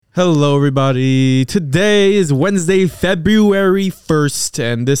Hello, everybody. Today is Wednesday, February 1st,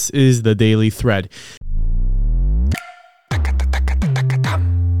 and this is the Daily Thread.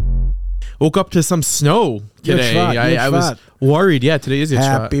 Woke up to some snow today. I was worried. Yeah, today is Yud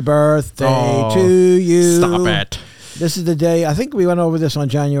Shvat. Happy birthday to you. Stop it. This is the day, I think we went over this on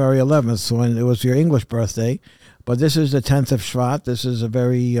January 11th when it was your English birthday, but this is the 10th of Shvat. This is a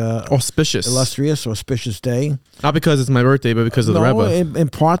very auspicious day. Not because it's my birthday, but because of the Rebbe. In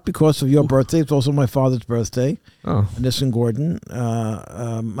part because of your birthday. It's also my father's birthday. Oh. And this in Gordon.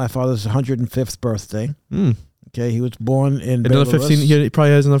 My father's 105th birthday. Okay, he was born in another Belarus. 15. He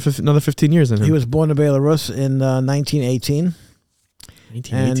probably has another 15 years in him. He was born in Belarus in 1918.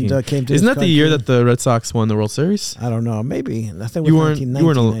 1918. And came to Isn't that country. the year that the Red Sox won the World Series? I don't know. Maybe. I think it You was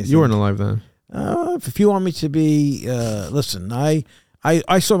weren't alive then. If you want me to be, listen, I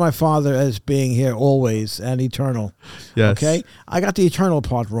saw my father as being here always and eternal. Yes. Okay? I got the eternal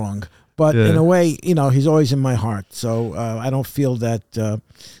part wrong. But in a way, he's always in my heart. So I don't feel that,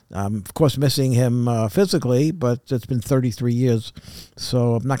 of course, missing him physically, but it's been 33 years.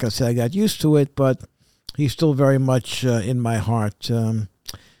 So I'm not going to say I got used to it, but he's still very much in my heart.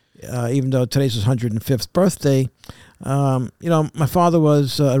 Even though today's his 105th birthday, my father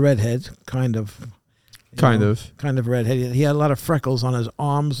was a redhead, kind of. Kind of redhead. He had a lot of freckles on his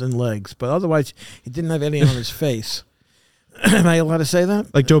arms and legs, but otherwise he didn't have any on his face. Am I allowed to say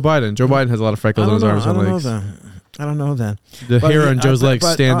that? Like Joe Biden. Joe Biden has a lot of freckles on his arms and legs. I don't know that. The hair on Joe's legs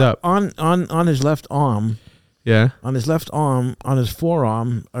stand up. On his left arm. Yeah. On his left arm, on his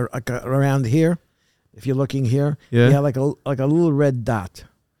forearm, or around here, if you're looking here, yeah, he had like a little red dot.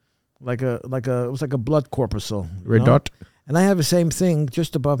 It was like a blood corpuscle. Red dot. And I have the same thing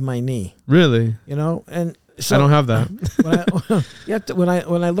just above my knee. Really? And so I don't have that. when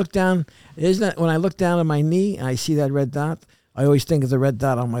I look down, when I look down at my knee and I see that red dot, I always think of the red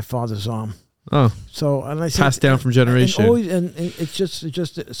dot on my father's arm. Oh. So and I said, passed down from generation. And it's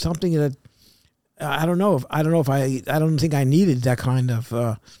just something that I don't think I needed that kind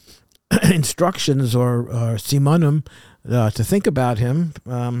of instructions or simanim to think about him.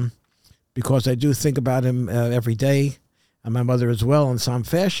 Because I do think about him every day, and my mother as well in some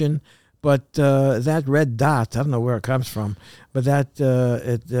fashion. But that red dot, I don't know where it comes from, but that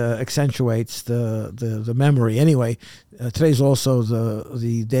it accentuates the memory. Anyway, today's also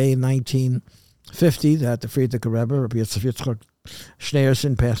the day in 1950 that the Frierdiker Rebbe, Rabbi Yitzchak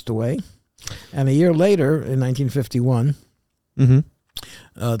Schneerson, passed away. And a year later, in 1951,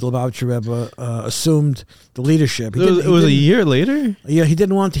 the Lubavitcher Rebbe assumed the leadership. It was a year later. Yeah, he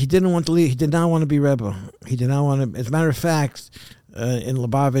didn't want to lead. He did not want to be Rebbe. He did not want to. As a matter of fact, in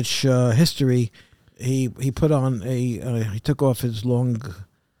Lubavitch history, he put on he took off his long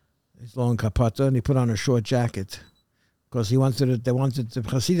kapata and he put on a short jacket because the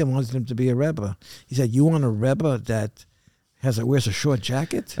Hasidim wanted him to be a Rebbe. He said, "You want a Rebbe that wears a short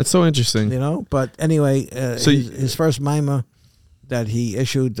jacket?" That's so interesting. But anyway, his first maimah that he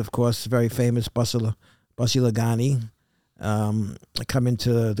issued, of course, very famous Basi Lagani, come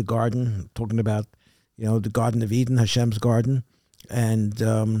into the garden, talking about, the Garden of Eden, Hashem's garden.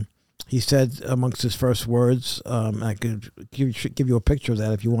 And he said amongst his first words, I could give you a picture of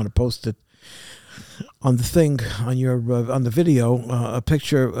that if you want to post it on the thing, on the video, a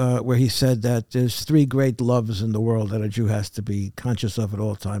picture where he said that there's three great loves in the world that a Jew has to be conscious of at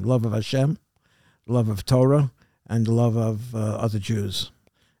all time. Love of Hashem, love of Torah, and the love of other Jews.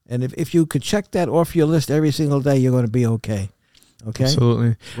 And if you could check that off your list every single day, you're going to be okay. Okay?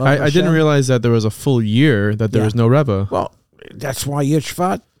 Absolutely. I didn't realize that there was a full year that there was no Rebbe. Well, that's why Yud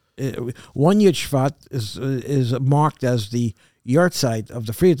Shvat, one Yud Shvat is marked as the yahrzeit of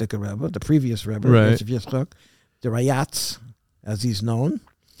the Frierdiker Rebbe, the previous Rebbe, right. The Rayatz, as he's known.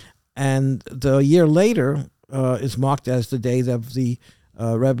 And the year later is marked as the day of the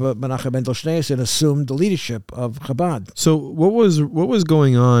Rebbe Menachem Mendel Schneerson assumed the leadership of Chabad. So what was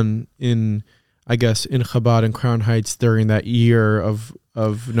going on in Chabad and Crown Heights during that year of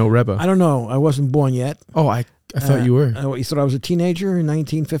no Rebbe? I don't know. I wasn't born yet. Oh, I thought you were. You thought I was a teenager in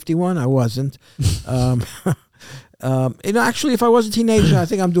 1951? I wasn't. Actually, if I was a teenager, I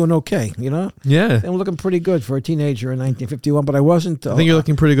think I'm doing okay. Yeah, I'm looking pretty good for a teenager in 1951, but I wasn't. I think you're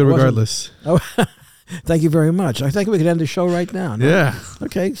looking pretty good regardless. Thank you very much. I think we could end the show right now. No? Yeah.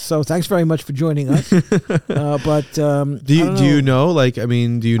 Okay. So thanks very much for joining us. Do you know? Do you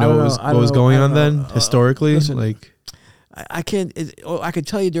know what was going on then historically? Listen, I can't. I could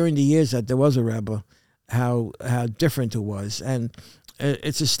tell you during the years that there was a Rebbe, how different it was, and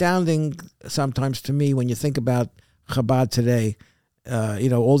it's astounding sometimes to me when you think about Chabad today.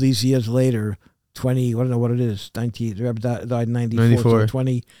 All these years later, 20. I don't know what it is. 19. The Rebbe died in 94. 94.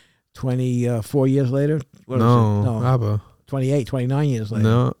 So 24 years later. What is it? No, Abba. 28, 29 years later.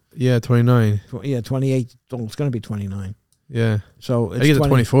 No, yeah, 29. 28. Oh, it's going to be 29. Yeah. So it's I get to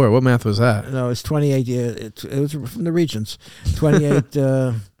 24. What math was that? No, it's 28. Yeah, it was from the Regents. 28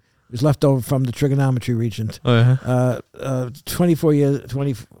 was left over from the trigonometry Regent. Oh, yeah. 24 years.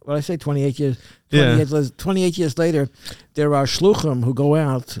 20. What did I say? 28 years. 28 years later, there are shluchim who go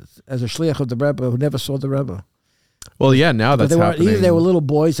out as a shliach of the Rebbe who never saw the Rebbe. Well, yeah, now that's happening. Either they were little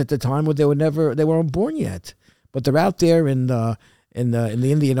boys at the time, or they weren't born yet. But they're out there in the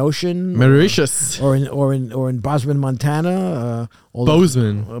Indian Ocean, Mauritius, or in Bozeman, Montana.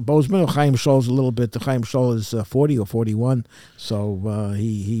 Bozeman. Chaim Shul's a little bit. The Chaim Shul is 40 or 41, so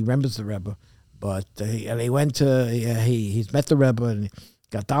he remembers the Rebbe. But he went to he's met the Rebbe and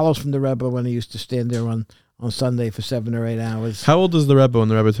got dollars from the Rebbe when he used to stand there on Sunday for 7 or 8 hours. How old was the Rebbe when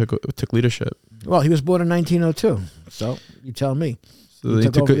the Rebbe took leadership? Well, he was born in 1902, so you tell me. So he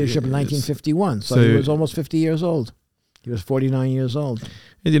took over leadership in 1951, so he was almost 50 years old. He was 49 years old.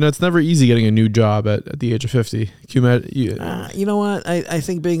 It's never easy getting a new job at the age of 50. You know what? I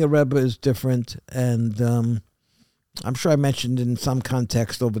think being a Rebbe is different, and I'm sure I mentioned in some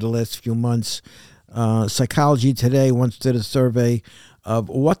context over the last few months, Psychology Today once did a survey of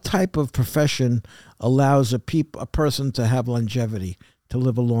what type of profession allows a person to have longevity, to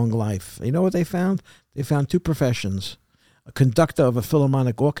live a long life. You know what they found? They found 2 professions: a conductor of a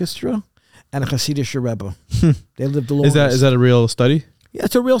Philharmonic orchestra and a Hasidic Rebbe. They lived the longest. Is that a real study? Yeah,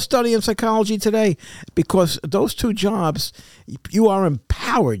 it's a real study in Psychology Today, because those 2 jobs, you are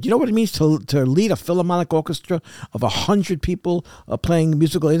empowered. You know what it means to lead a Philharmonic orchestra of 100 people playing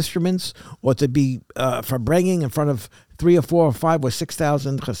musical instruments, or to be for bringing in front of 3 or 4 or 5 or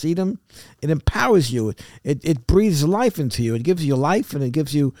 6,000 Hasidim? It empowers you. It breathes life into you. It gives you life, and it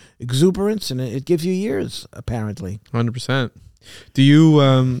gives you exuberance, and it gives you years, apparently. 100%. Do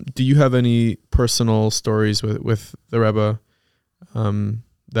you have any personal stories with the Rebbe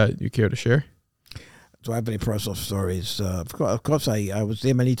that you care to share? Do I have any personal stories? Of course, I was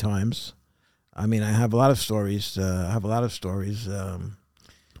there many times. I mean, I have a lot of stories. One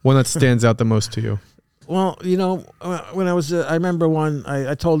that stands out the most to you? Well, when I was, I remember one.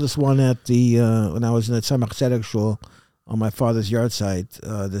 I told this one at the when I was in the Tzemach Tzedek Shul on my father's yard site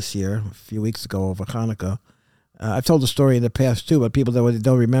this year, a few weeks ago over Hanukkah. I've told the story in the past too, but people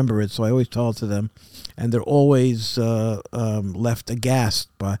don't remember it, so I always tell it to them, and they're always left aghast.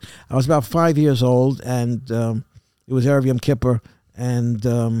 But I was about 5 years old, and it was Erev Yom Kippur, and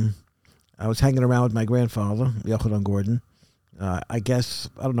I was hanging around with my grandfather, Yochanan Gordon. I guess,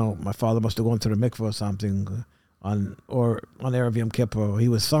 I don't know, my father must have gone to the mikveh or something on Erev Yom Kippur. He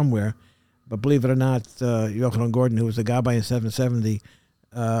was somewhere, but believe it or not, Yochanan Gordon, who was a gabbai in 770,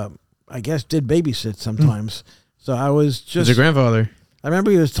 I guess did babysit sometimes. So I was just... He's your grandfather. I remember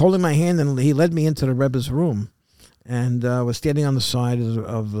he was holding my hand, and he led me into the Rebbe's room, and I was standing on the side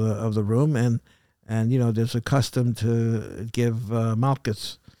of the room, and there's a custom to give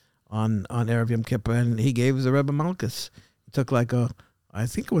malchus on Erev Yom Kippur, and he gave the Rebbe malchus. He took I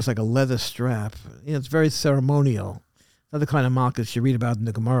think it was like a leather strap. It's very ceremonial. Not the kind of malchus you read about in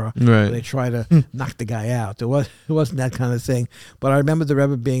the Gemara. Right. Where they try to knock the guy out. It wasn't that kind of thing. But I remember the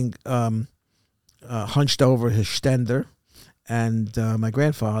Rebbe being hunched over his stender, and my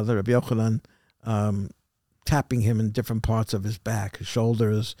grandfather, Rabbi Yochanan, tapping him in different parts of his back, his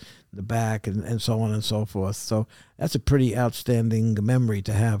shoulders, the back, and so on and so forth. So that's a pretty outstanding memory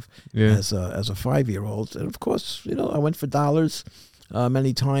to have as a 5-year-old. And of course, I went for dollars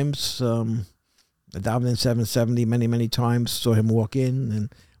many times. I davened in 770 many, many times. Saw him walk in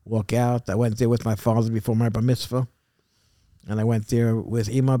and walk out. I went there with my father before my bar mitzvah, and I went there with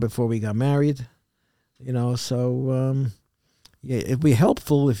Ima before we got married. It'd be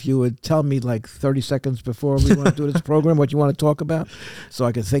helpful if you would tell me 30 seconds before we want to do this program what you want to talk about, so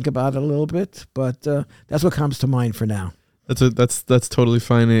I could think about it a little bit. But that's what comes to mind for now. That's totally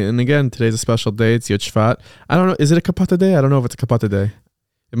fine. And again, today's a special day. It's Yud Shvat. I don't know. Is it a kapata day? I don't know if it's a kapata day.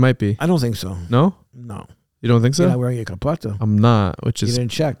 It might be. I don't think so. No? No. You don't think so? You're not wearing a kapata. I'm not, which is... You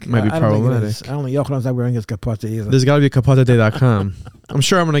didn't check. Might be problematic. I don't think Yochanan's not wearing his kapata either. There's got to be kapataday.com. I'm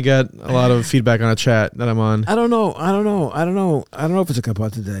sure I'm going to get a lot of feedback on a chat that I'm on. I don't know if it's a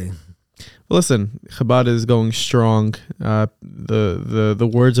kapata day. Well, listen, Chabad is going strong. The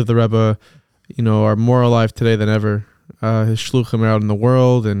words of the Rebbe, are more alive today than ever. His shluchim are out in the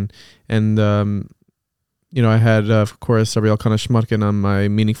world, and I had, of course, Rabbi Elkanah Shmutkin on my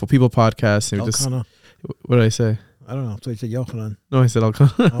Meaningful People podcast. And Elkanah. What did I say? I don't know. So you said Yochanan. No, I said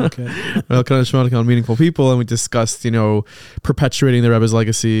Elkanah. Okay. Elkanah and Shmuel, meaningful people, and we discussed, perpetuating the Rebbe's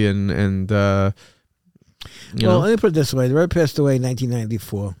legacy and Let me put it this way. The Rebbe passed away in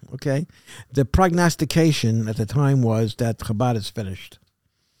 1994, okay? The prognostication at the time was that Chabad is finished.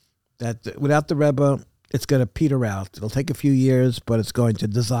 That without the Rebbe, it's going to peter out. It'll take a few years, but it's going to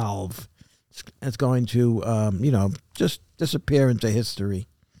dissolve. It's going to, just disappear into history.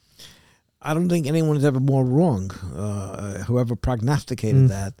 I don't think anyone is ever more wrong. Whoever prognosticated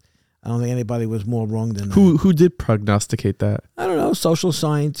that, I don't think anybody was more wrong than that. Who did prognosticate that? I don't know. Social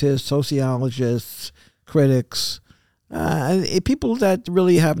scientists, sociologists, critics, people that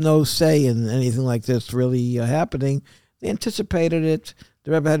really have no say in anything like this really happening. They anticipated it.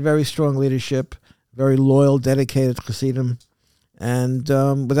 The Rebbe had very strong leadership, very loyal, dedicated Hasidim. And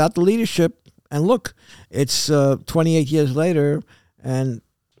without the leadership, and look, it's 28 years later, and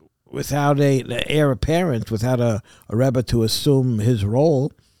without an heir apparent, without a Rebbe to assume his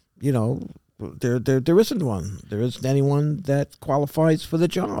role, there isn't one. There isn't anyone that qualifies for the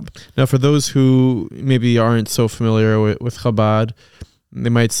job. Now, for those who maybe aren't so familiar with Chabad, they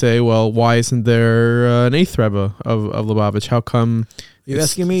might say, well, why isn't there an eighth Rebbe of Lubavitch? How come? You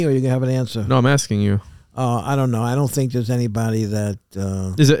asking me, or you gonna have an answer? No, I'm asking you. I don't know. I don't think there's anybody that.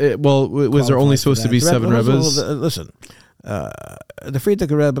 Was there only supposed to be seven Rebbes? Listen, the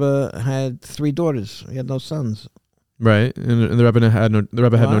Frierdiker Rebbe had 3 daughters. He had no sons. Right, and the Rebbe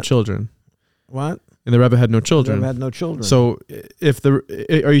had no children. What? And the Rebbe had no children. The Rebbe had no children. So,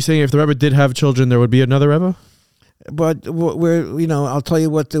 are you saying if the Rebbe did have children, there would be another Rebbe? But I'll tell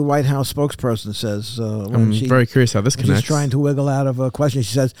you what the White House spokesperson says. I'm very curious how this connects. She's trying to wiggle out of a question.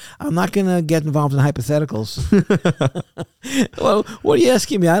 She says, "I'm not going to get involved in hypotheticals." Well, what are you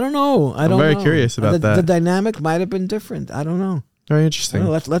asking me? I don't know. I'm very curious about that. The dynamic might have been different. I don't know. Very interesting.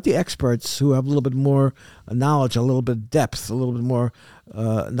 Let the experts who have a little bit more knowledge, a little bit of depth, a little bit more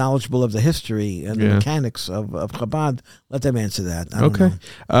knowledgeable of the history and the mechanics of Chabad, let them answer that. I don't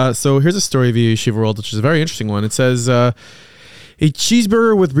know. So here's a story via Yeshiva World, which is a very interesting one. It says, a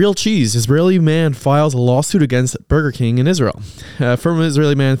cheeseburger with real cheese. Israeli man files a lawsuit against Burger King in Israel. A former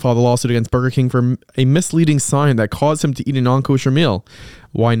Israeli man filed a lawsuit against Burger King for a misleading sign that caused him to eat a non-kosher meal.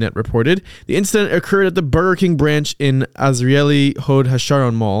 Ynet reported. The incident occurred at the Burger King branch in Azrieli Hod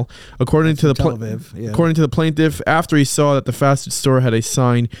Hasharon Mall. According to the plaintiff, after he saw that the fast food store had a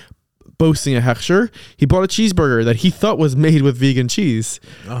sign boasting a hechsher, he bought a cheeseburger that he thought was made with vegan cheese.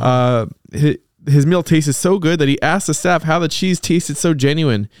 His meal tasted so good that he asked the staff how the cheese tasted so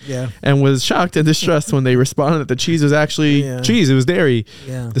genuine, and was shocked and distressed when they responded that the cheese was actually cheese. It was dairy.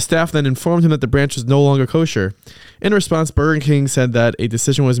 The staff then informed him that the branch was no longer kosher. In response, Burger King said that a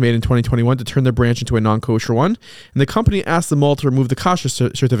decision was made in 2021 to turn their branch into a non-kosher one, and the company asked the mall to remove the kosher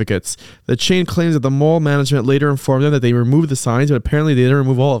certificates. The chain claims that the mall management later informed them that they removed the signs, but apparently they didn't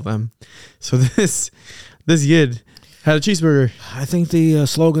remove all of them. So this Yid had a cheeseburger. I think the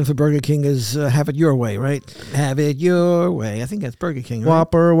slogan for Burger King is "Have it your way," right? Have it your way. I think that's Burger King. Right?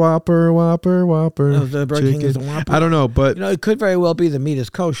 Whopper, Whopper, Whopper, Whopper. No, the Burger King is the Whopper. I don't know, but it could very well be the meat is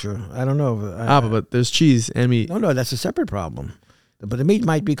kosher. I don't know. But there's cheese and meat. No, that's a separate problem. But the meat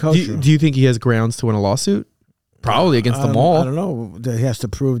might be kosher. Do you think he has grounds to win a lawsuit? Probably against the mall. I don't know. He has to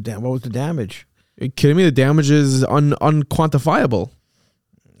prove what was the damage. Are you kidding me? The damage is unquantifiable.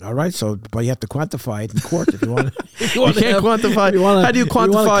 All right, but you have to quantify it in court if you want. You can't quantify. How do you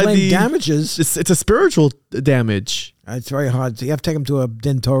quantify the damages? It's a spiritual damage. It's very hard. So you have to take them to a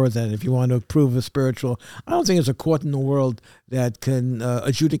din Torah then if you want to prove a spiritual. I don't think there's a court in the world that can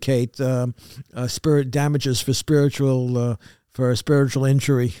adjudicate spirit damages for spiritual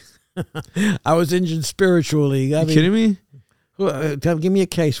injury. I was injured spiritually. Are you kidding me? Give me a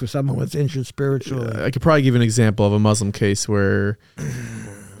case where someone was injured spiritually. I could probably give an example of a Muslim case where.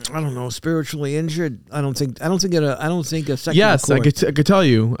 I don't know, spiritually injured. I don't think a second. Yes, court. I could tell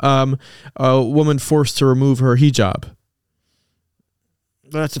you. A woman forced to remove her hijab.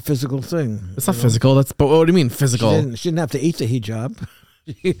 That's a physical thing. It's not physical. But what do you mean physical? She didn't have to eat the hijab.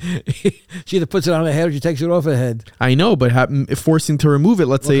 She either puts it on her head or she takes it off her head. I know, but forcing to remove it.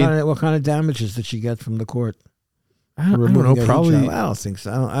 What kind of damages did she get from the court? I don't know. Probably. Hijab? I don't think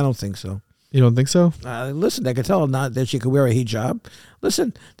so. I don't think so. You don't think so? Listen, I can tell not that she could wear a hijab.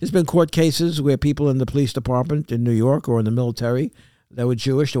 Listen, there's been court cases where people in the police department in New York or in the military that were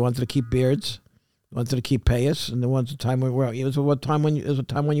Jewish, they wanted to keep beards, wanted to keep payas, and there was a time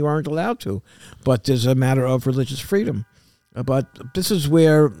when you weren't allowed to. But there's a matter of religious freedom. But this is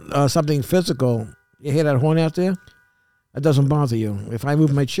where something physical. You hear that horn out there? That doesn't bother you. If I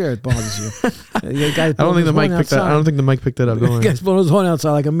move my chair, it bothers you. I don't think the mic picked that. I don't think the mic picked that up. The guy's blowing his horn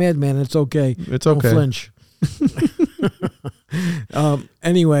outside like a madman. It's okay. It's okay. Don't flinch.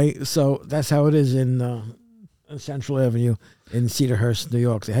 Anyway, so that's how it is in Central Avenue in Cedarhurst, New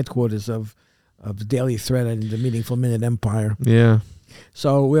York, the headquarters of the Daily Thread and the Meaningful Minute Empire. Yeah.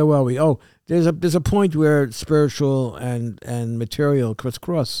 So where were we? Oh, there's a point where spiritual and material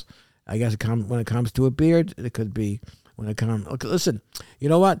crisscross. I guess when it comes to a beard, it could be when it comes. Okay, listen, you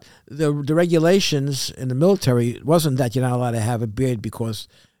know what? The regulations in the military wasn't that you're not allowed to have a beard because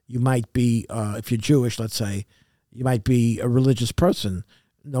you might be, if you're Jewish, let's say, you might be a religious person.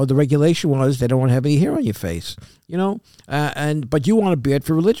 No, the regulation was they don't want to have any hair on your face, you know, but you want a beard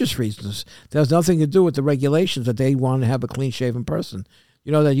for religious reasons. There's nothing to do with the regulations that they want to have a clean-shaven person.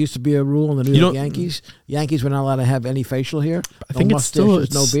 You know, that used to be a rule in the New York Yankees. Yankees were not allowed to have any facial hair. I think it's still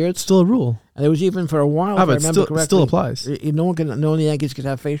no beards. Still a rule. And it was even for a while. If I remember correctly, it still applies. No one the Yankees could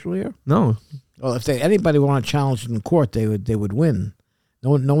have facial hair. No. Well, if anybody want to challenge in court, they would win.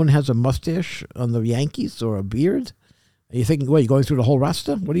 No one has a mustache on the Yankees or a beard. Are you thinking, you're going through the whole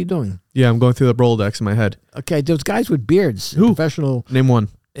roster? What are you doing? Yeah, I'm going through the Rolodex in my head. Okay, there's guys with beards. Who? Professional. Name one.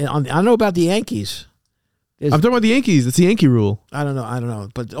 I know about the Yankees. I'm talking about the Yankees. It's the Yankee rule. I don't know.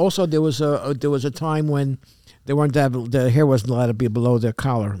 But also there was a time when they weren't the hair wasn't allowed to be below their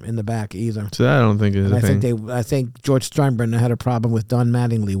collar in the back either. So that I don't think is a thing. I think George Steinbrenner had a problem with Don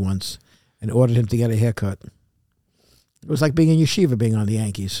Mattingly once and ordered him to get a haircut. It was like being in yeshiva, being on the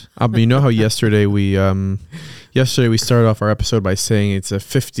Yankees. But you know how yesterday we started off our episode by saying it's a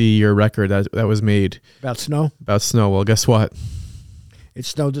 50-year record that was made About snow? about snow. Well, guess what? It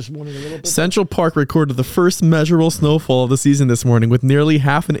snowed this morning a little bit. Central Park recorded the first measurable snowfall of the season this morning with nearly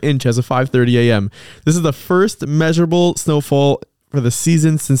half an inch as of 5:30 a.m. This is the first measurable snowfall for the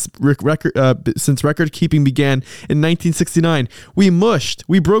season since record keeping began in 1969. We mushed.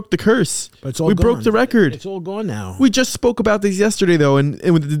 We broke the curse. But it's all we gone. broke the record. It's all gone now. We just spoke about this yesterday, though, and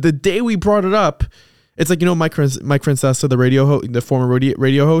the day we brought it up, it's like, you know, Mike Francesa, the former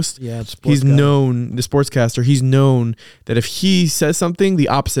radio host. Yeah, he's known, the sportscaster. He's known that if he says something, the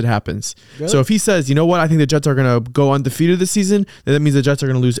opposite happens. Really? So if he says, you know what, I think the Jets are going to go undefeated this season, then that means the Jets are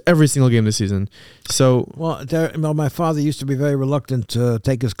going to lose every single game this season. So my father used to be very reluctant to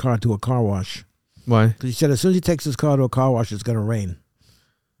take his car to a car wash. Why? Because he said as soon as he takes his car to a car wash, it's going to rain.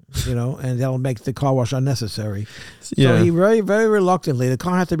 You know, and that'll make the car wash unnecessary. Yeah. So he very, very reluctantly, the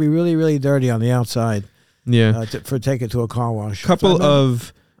car had to be really, really dirty on the outside. Yeah. For take it to a car wash. Couple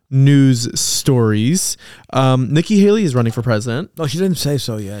of news stories. Nikki Haley is running for president. No, she didn't say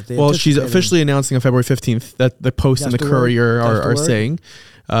so yet. Well, she's officially announcing on February 15th that the Post and the Courier are saying.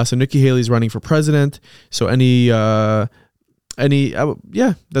 So Nikki Haley's running for president. So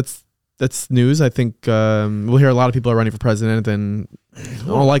that's news. I think we'll hear a lot of people are running for president, and in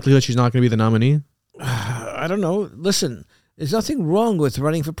all likelihood she's not going to be the nominee. I don't know. Listen, there's nothing wrong with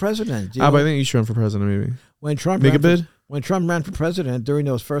running for president. But I think you should run for president, maybe. When Trump ran for president during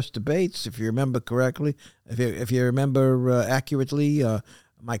those first debates, if you remember correctly, if you remember accurately,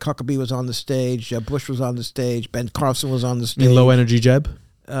 Mike Huckabee was on the stage, Bush was on the stage, Ben Carson was on the stage. Low energy Jeb?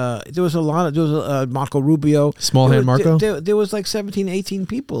 There was Marco Rubio. Small hand Marco? There was like 17, 18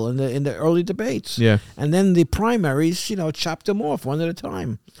 people in the early debates. Yeah. And then the primaries, chopped them off one at a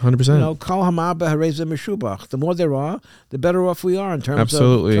time. 100%. Kol hamaba hareza meshubach. The more there are, the better off we are in terms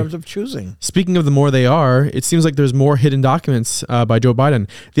of choosing. Speaking of the more they are, it seems like there's more hidden documents by Joe Biden.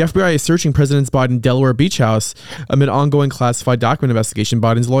 The FBI is searching President Biden's Delaware beach house amid ongoing classified document investigation.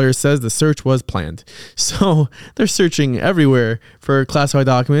 Biden's lawyer says the search was planned. So they're searching everywhere for classified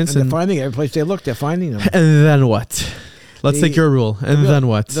documents. And they're finding every place they look, they're finding them. And then what? Let's take your rule. And then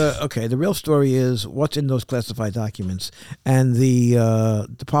what? The real story is what's in those classified documents. And the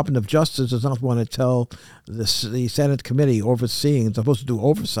Department of Justice does not want to tell the Senate committee overseeing, it's supposed to do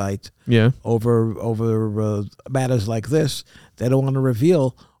oversight over matters like this. They don't want to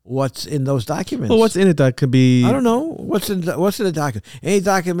reveal what's in those documents. Well, what's in it that could be... I don't know. What's in the document? Any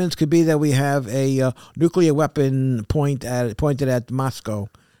documents could be that we have a nuclear weapon pointed at Moscow.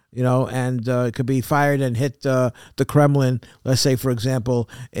 And it could be fired and hit the Kremlin, let's say, for example,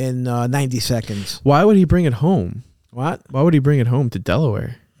 in 90 seconds. Why would he bring it home? What? Why would he bring it home to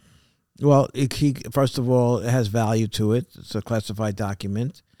Delaware? Well, first of all, it has value to it. It's a classified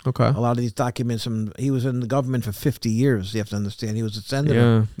document. Okay. A lot of these documents, he was in the government for 50 years, you have to understand. He was a senator.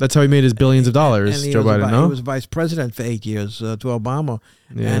 Yeah, that's how he made his billions of dollars, Joe Biden, no? He was vice president for 8 years to Obama.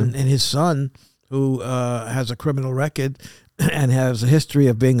 Yeah. And his son, who has a criminal record and has a history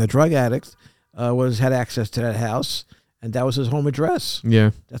of being a drug addict, had access to that house, and that was his home address. Yeah,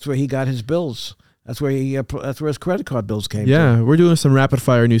 that's where he got his bills. That's where that's where his credit card bills came. Yeah, we're doing some rapid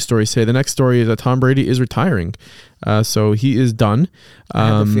fire news stories today. The next story is that Tom Brady is retiring, so he is done. I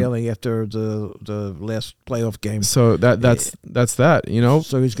have a feeling after the last playoff game. So that's that. You know.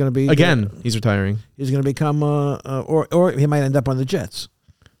 So he's going to be again. He's retiring. He's going to become or he might end up on the Jets.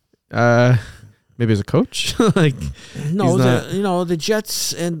 Maybe as a coach. Like no, the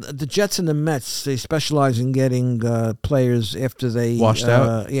Jets and the Mets, they specialize in getting players after they washed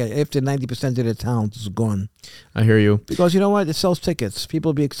out. Yeah, after 90% of their talent is gone. I hear you. Because you know what, it sells tickets. People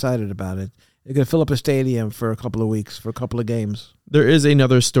will be excited about it. You're going to fill up a stadium for a couple of weeks, for a couple of games. There is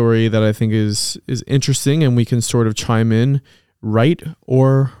another story that I think is interesting, and we can sort of chime in, right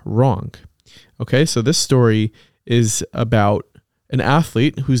or wrong. Okay, so this story is about an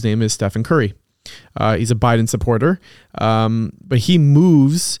athlete whose name is Stephen Curry. He's a Biden supporter, but he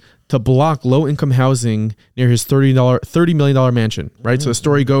moves to block low-income housing near his $30 million mansion, right? Mm-hmm. So the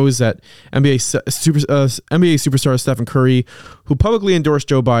story goes that NBA superstar Stephen Curry, who publicly endorsed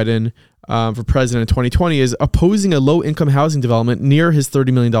Joe Biden for president in 2020, is opposing a low-income housing development near his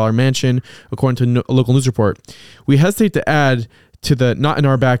 $30 million mansion, according to a local news report. We hesitate to add to the "not in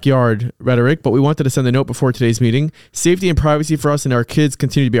our backyard" rhetoric, but we wanted to send a note before today's meeting. Safety and privacy for us and our kids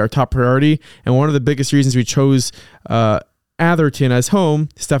continue to be our top priority, and one of the biggest reasons we chose Atherton as home,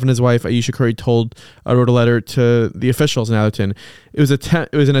 Steph and his wife Aisha Curry wrote a letter to the officials in Atherton. It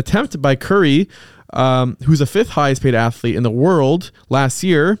was an attempt by Curry, who's the 5th highest paid athlete in the world last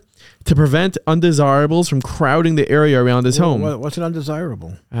year, to prevent undesirables from crowding the area around his home. What's an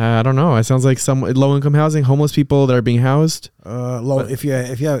undesirable? I don't know. It sounds like some low-income housing, homeless people that are being housed. If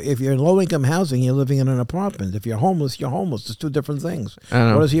you're in low-income housing, you're living in an apartment. If you're homeless, you're homeless. It's two different things.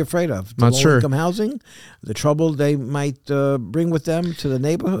 What is he afraid of? Not sure. Low-income housing, the trouble they might bring with them to the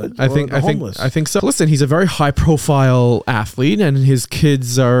neighborhood. I think so. Listen, he's a very high-profile athlete, and his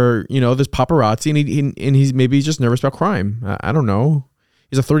kids are, there's paparazzi, and he's maybe just nervous about crime. I don't know.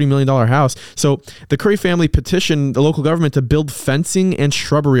 He's a $30 million house. So the Curry family petitioned the local government to build fencing and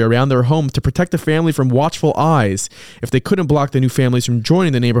shrubbery around their home to protect the family from watchful eyes if they couldn't block the new families from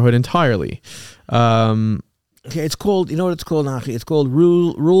joining the neighborhood entirely. Okay, it's called, you know what it's called, Nachi? It's called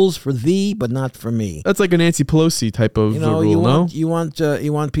rules for thee, but not for me. That's like a Nancy Pelosi type of rule, you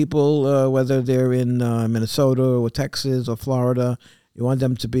want people, whether they're in Minnesota or Texas or Florida, you want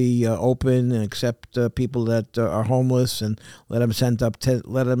them to be open and accept people that are homeless, and let them set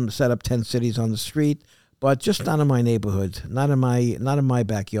up tent cities on the street, but just not in my neighborhood, not in my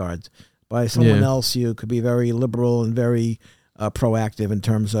backyard. By someone else, you could be very liberal and very proactive in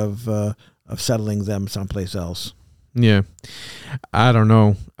terms of settling them someplace else. Yeah, I don't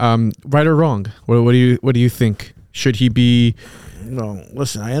know. Right or wrong? What do you think? Should he be? No,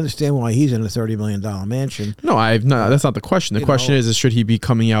 listen, I understand why he's in a $30 million mansion. No, that's not the question. The question is should he be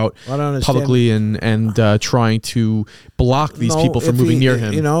coming out publicly and trying to block these people from moving near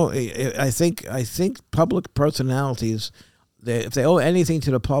him? I think public personalities, if they owe anything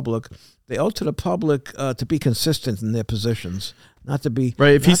to the public, they owe to the public to be consistent in their positions, not to be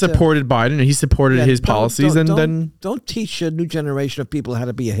right. If he supported Biden and he supported his policies, then don't teach a new generation of people how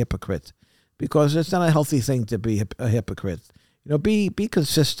to be a hypocrite, because it's not a healthy thing to be a hypocrite. Be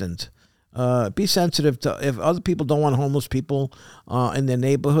consistent. Be sensitive to if other people don't want homeless people in their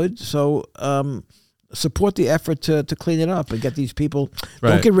neighborhood. So support the effort to clean it up and get these people. Right.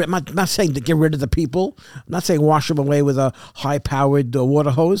 Don't get rid. I'm not saying to get rid of the people. I'm not saying wash them away with a high-powered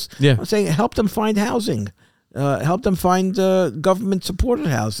water hose. Yeah. I'm saying help them find housing. Help them find government-supported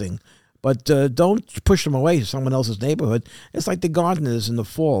housing. But don't push them away to someone else's neighborhood. It's like the gardeners in the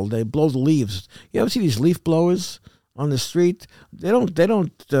fall. They blow the leaves. You ever see these leaf blowers on the street? They don't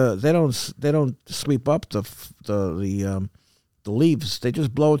sweep up the leaves. They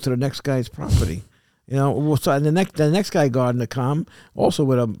just blow it to the next guy's property. So and the next guy gardener come also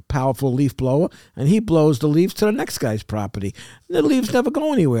with a powerful leaf blower, and he blows the leaves to the next guy's property. The leaves never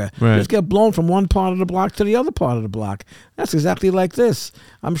go anywhere. Right. They just get blown from one part of the block to the other part of the block. That's exactly like this.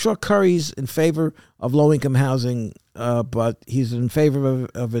 I'm sure Curry's in favor of low-income housing, but he's in favor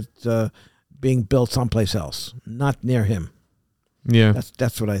of it being built someplace else, not near him. Yeah.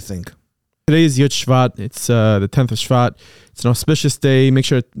 That's what I think. Today is Yud Shvat. It's the 10th of Shvat. It's an auspicious day. Make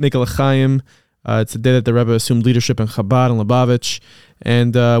sure to make a l'chaim. It's the day that the Rebbe assumed leadership in Chabad and Lubavitch.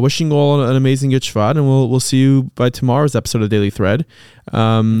 And wishing you all an amazing Yud Shvat. And we'll see you by tomorrow's episode of Daily Thread.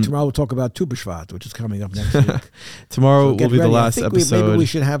 Tomorrow we'll talk about Tu B'Shvat, which is coming up next week. Tomorrow will be ready. The last episode. Maybe we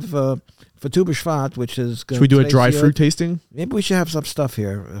should have for Tu B'Shvat, which is... Should we do a dry fruit tasting? Maybe we should have some stuff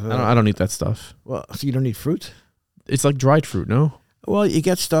here. I don't eat that stuff. Well, so you don't eat fruit? It's like dried fruit, no? Well, you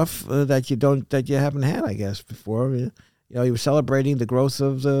get stuff that you haven't had, I guess, before. he was celebrating the growth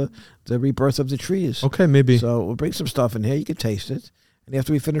of the rebirth of the trees. Okay, maybe. So we'll bring some stuff in here. You can taste it, and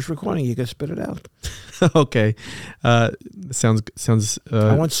after we finish recording, you can spit it out. Okay, sounds.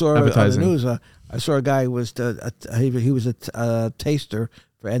 I once saw appetizing. on the news. I saw a guy who was he was a taster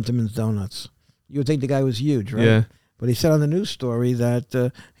for Entenmann's Donuts. You would think the guy was huge, right? Yeah. But he said on the news story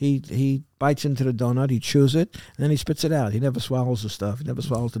that he bites into the donut, he chews it, and then he spits it out. He never swallows the stuff. He never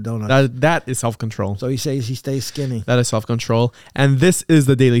swallows the donut. That is self-control. So he says he stays skinny. That is self-control. And this is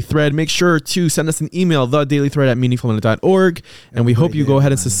The Daily Thread. Make sure to send us an email, thedailythread@meaningfulminute.org. And we hope you go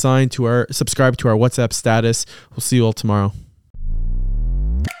ahead and subscribe to our WhatsApp status. We'll see you all tomorrow.